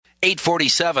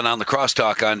8:47 on the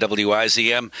Crosstalk on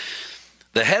WIZM.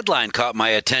 The headline caught my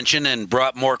attention and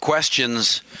brought more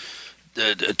questions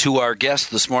to our guest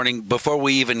this morning. Before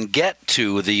we even get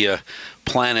to the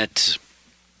planet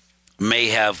may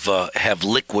have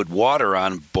liquid water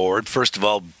on board. First of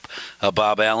all,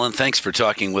 Bob Allen, thanks for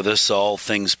talking with us, all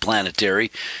things planetary.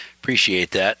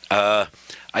 Appreciate that. I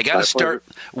got to start.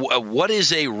 What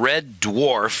is a red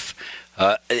dwarf?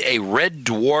 A red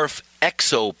dwarf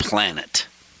exoplanet.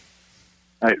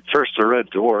 Right, first, a red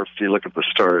dwarf. You look at the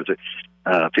stars.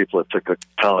 People that took a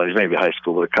college, maybe high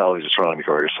school, but a college astronomy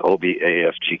course,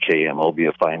 OBAFGKM, O be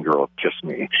a fine girl, kiss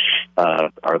me,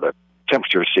 are the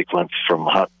temperature sequence from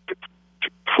hot to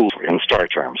cool in star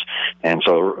terms. And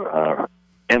so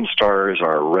M stars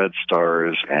are red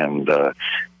stars, and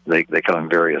they come in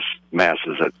various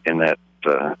masses in that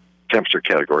temperature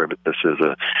category. But this is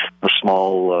a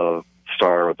small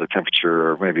star with a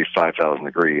temperature of maybe 5,000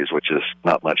 degrees, which is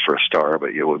not much for a star,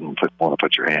 but you wouldn't want to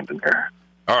put your hand in there.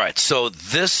 All right, so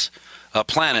this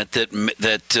planet that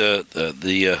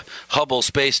the Hubble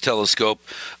Space Telescope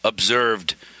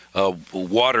observed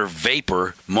water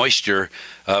vapor, moisture,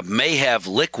 may have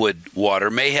liquid water,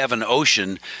 may have an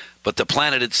ocean, but the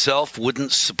planet itself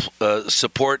wouldn't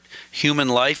support human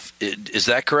life. Is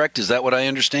that correct? Is that what I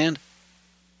understand?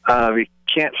 We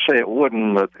can't say it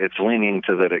wouldn't, but it's leaning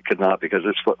to that it could not, because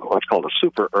it's what's called a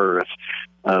super Earth.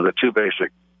 The two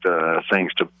basic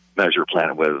things to measure a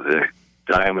planet with: the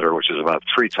diameter, which is about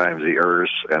 3 times the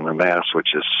Earth's, and the mass,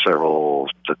 which is several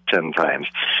to 10 times.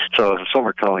 So some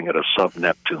are calling it a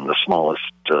sub-Neptune, the smallest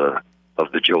of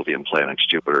the Jovian planets,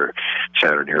 Jupiter,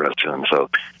 Saturn, Uranus.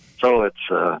 So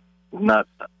it's not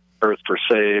Earth per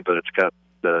se, but it's got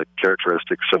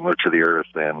characteristics similar to the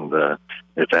Earth, and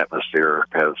its atmosphere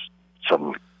has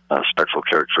some spectral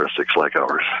characteristics like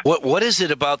ours. What is it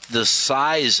about the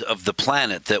size of the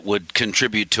planet that would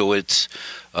contribute to its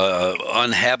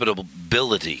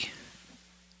uninhabitability?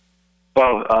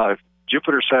 Well,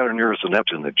 Jupiter, Saturn, Uranus, and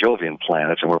Neptune, the Jovian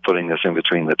planets, and we're putting this in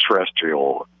between the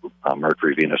terrestrial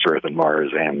Mercury, Venus, Earth, and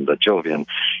Mars, and the Jovian,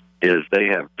 is they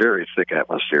have very thick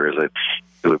atmospheres. It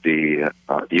would be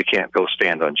you can't go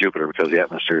stand on Jupiter because the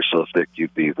atmosphere is so thick.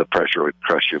 The pressure would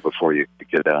crush you before you could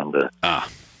get down to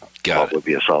what would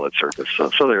be a solid surface.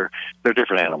 So they're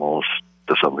different animals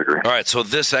to some degree. All right. So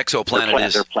this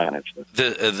exoplanet they're planets.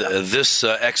 This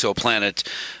exoplanet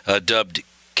dubbed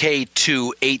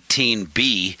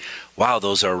K2-18b. Wow,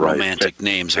 those are romantic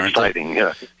names, aren't exciting,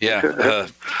 they? Yeah.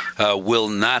 Will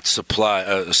not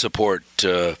support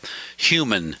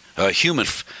human,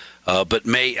 but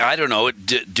may, I don't know,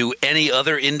 do any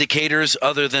other indicators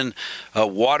other than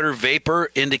water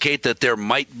vapor indicate that there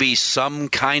might be some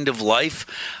kind of life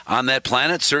on that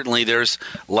planet? Certainly there's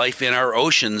life in our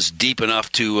oceans deep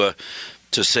enough to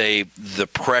say the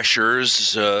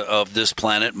pressures of this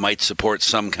planet might support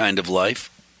some kind of life.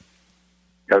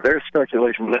 Yeah, there's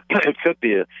speculation that it could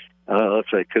be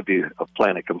let's say it could be a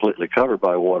planet completely covered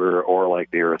by water, or like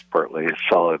the Earth, partly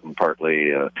solid and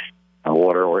partly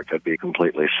water, or it could be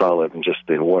completely solid and just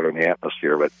the water in the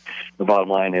atmosphere. But the bottom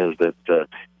line is that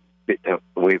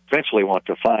we eventually want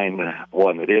to find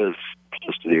one that is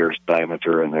close to the Earth's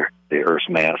diameter and the Earth's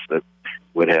mass that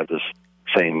would have this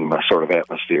same sort of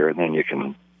atmosphere, and then you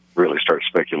can really start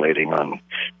speculating on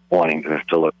wanting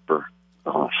to look for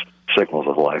signals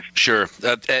of life. Sure.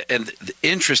 And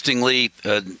interestingly,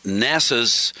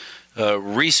 NASA's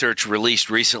research released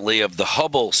recently of the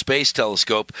Hubble Space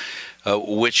Telescope,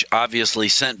 which obviously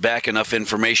sent back enough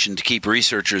information to keep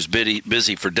researchers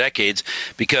busy for decades,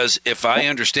 because if I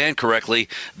understand correctly,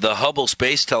 the Hubble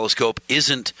Space Telescope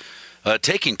isn't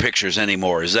taking pictures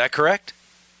anymore. Is that correct?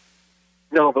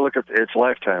 No, but look at its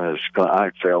lifetime is,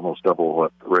 I'd say, almost double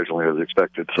what originally was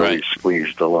expected. So right. We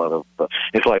squeezed a lot of.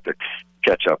 It's like the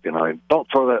ketchup, Don't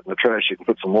throw that in the trash. You can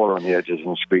put some water on the edges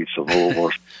and squeeze some little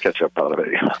more ketchup out of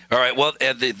it. All right. Well,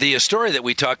 the story that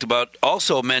we talked about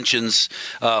also mentions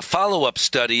follow-up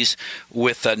studies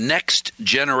with next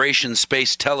generation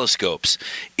space telescopes.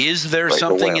 Is there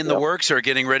something in the works or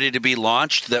getting ready to be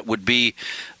launched that would be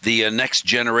the next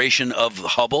generation of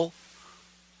Hubble?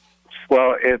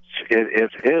 Well, it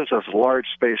is a large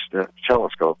space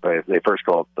telescope. They first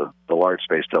call it the Large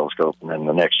Space Telescope, and then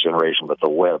the next generation, but the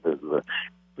Webb is the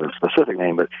specific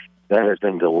name. But that has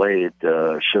been delayed.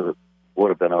 Would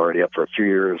have been already up for a few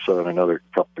years, so in another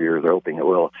couple of years they're hoping it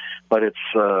will. But it's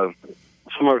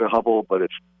similar to Hubble, but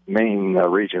its main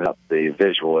region, not the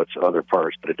visual, it's other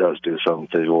parts, but it does do some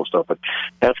visual stuff. But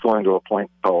that's going to a point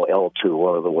called L2,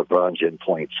 one of the Lagrangian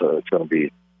points. So it's going to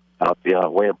be out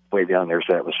beyond, way beyond the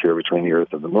Earth's atmosphere between the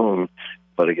Earth and the Moon.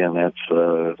 But again, that's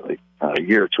like a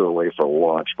year or two away for a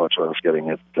launch, much less getting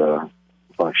it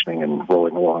functioning and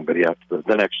rolling along. But yeah,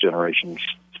 the next generation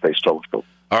space telescope.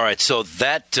 All right, so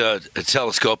that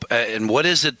telescope, and what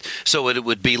is it? So it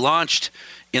would be launched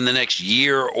in the next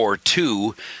year or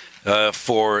two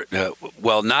for,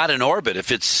 not in orbit.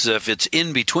 If it's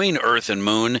in between Earth and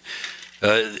Moon,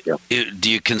 do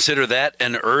you consider that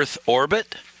an Earth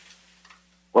orbit?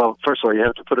 Well, first of all, you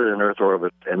have to put it in Earth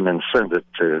orbit and then send it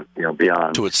to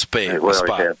beyond to its space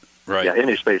spot. Right. Yeah,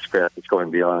 any spacecraft that's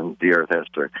going beyond the Earth has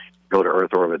to go to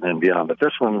Earth orbit and then beyond. But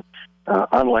this one,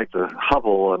 unlike the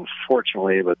Hubble,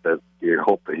 unfortunately, but that you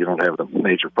hope that you don't have the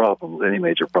major problems. Any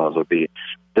major problems would be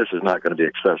this is not going to be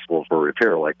accessible for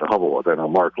repair like the Hubble was. I know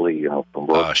Mark Lee, from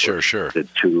Brooklyn, did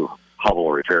 2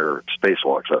 Hubble repair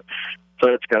spacewalks. So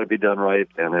it's got to be done right,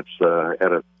 and it's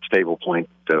at a stable point.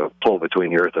 Pull between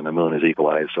the Earth and the Moon is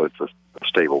equalized, so it's a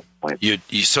stable point. I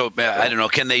don't know.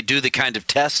 Can they do the kind of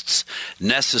tests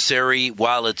necessary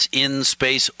while it's in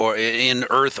space or in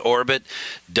Earth orbit?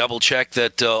 Double check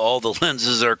that all the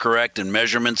lenses are correct and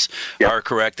measurements are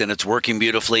correct, and it's working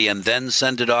beautifully, and then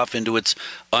send it off into its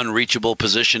unreachable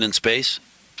position in space.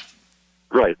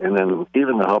 Right, and then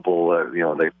even the Hubble,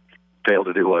 they failed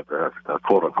to do what a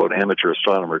quote-unquote amateur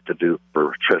astronomer could do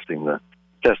for testing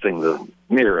the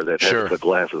mirror that has the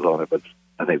glasses on it. But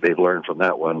I think they've learned from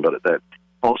that one. But that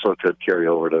also could carry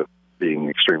over to being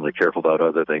extremely careful about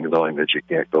other things, knowing that you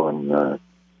can't go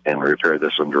and repair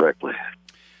this one directly.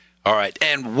 All right.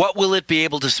 And what will it be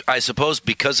able to, I suppose,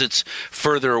 because it's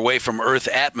further away from Earth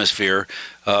atmosphere,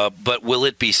 but will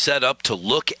it be set up to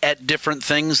look at different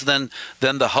things than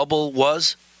the Hubble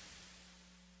was?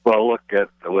 Well, look at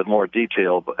with more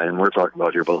detail, and we're talking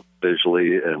about here both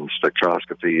visually and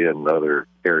spectroscopy and other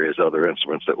areas, other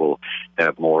instruments that will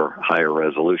have more higher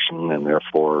resolution and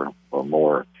therefore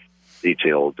more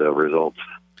detailed results.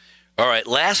 All right,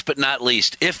 last but not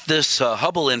least, if this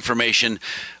Hubble information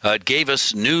gave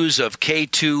us news of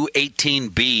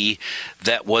K2-18b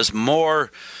that was more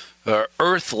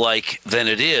Earth-like than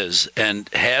it is and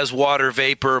has water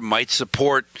vapor, might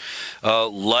support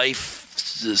life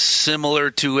similar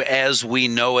to as we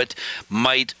know it,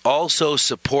 might also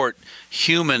support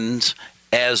humans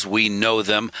as we know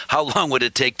them, how long would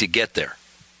it take to get there?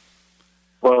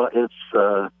 Well, it's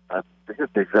I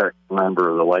forget the exact number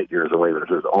of the light years away, but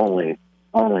it's only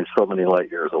so many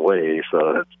light years away.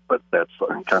 So that's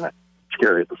kind of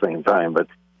scary at the same time. But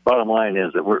bottom line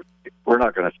is that we're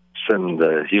not going to send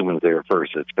the humans there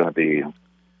first. It's going to be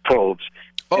probes.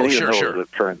 Oh, and sure.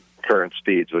 The current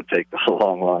speeds would take a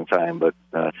long time, but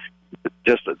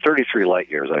just at 33 light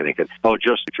years, I think.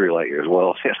 Just 3 light years.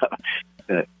 Well,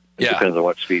 it depends on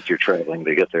what speed you're traveling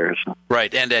to get there. So.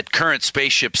 Right, and at current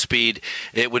spaceship speed,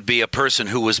 it would be a person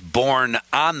who was born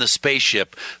on the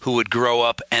spaceship who would grow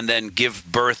up and then give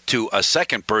birth to a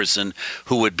second person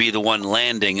who would be the one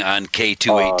landing on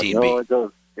K2-18b.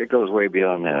 No, it goes way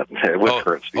beyond that.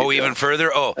 Current speed, even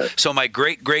further? So my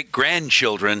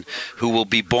great-great-grandchildren who will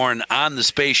be born on the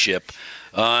spaceship,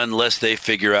 unless they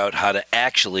figure out how to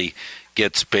actually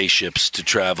get spaceships to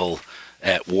travel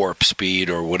at warp speed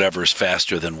or whatever's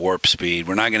faster than warp speed.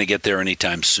 We're not going to get there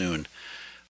anytime soon.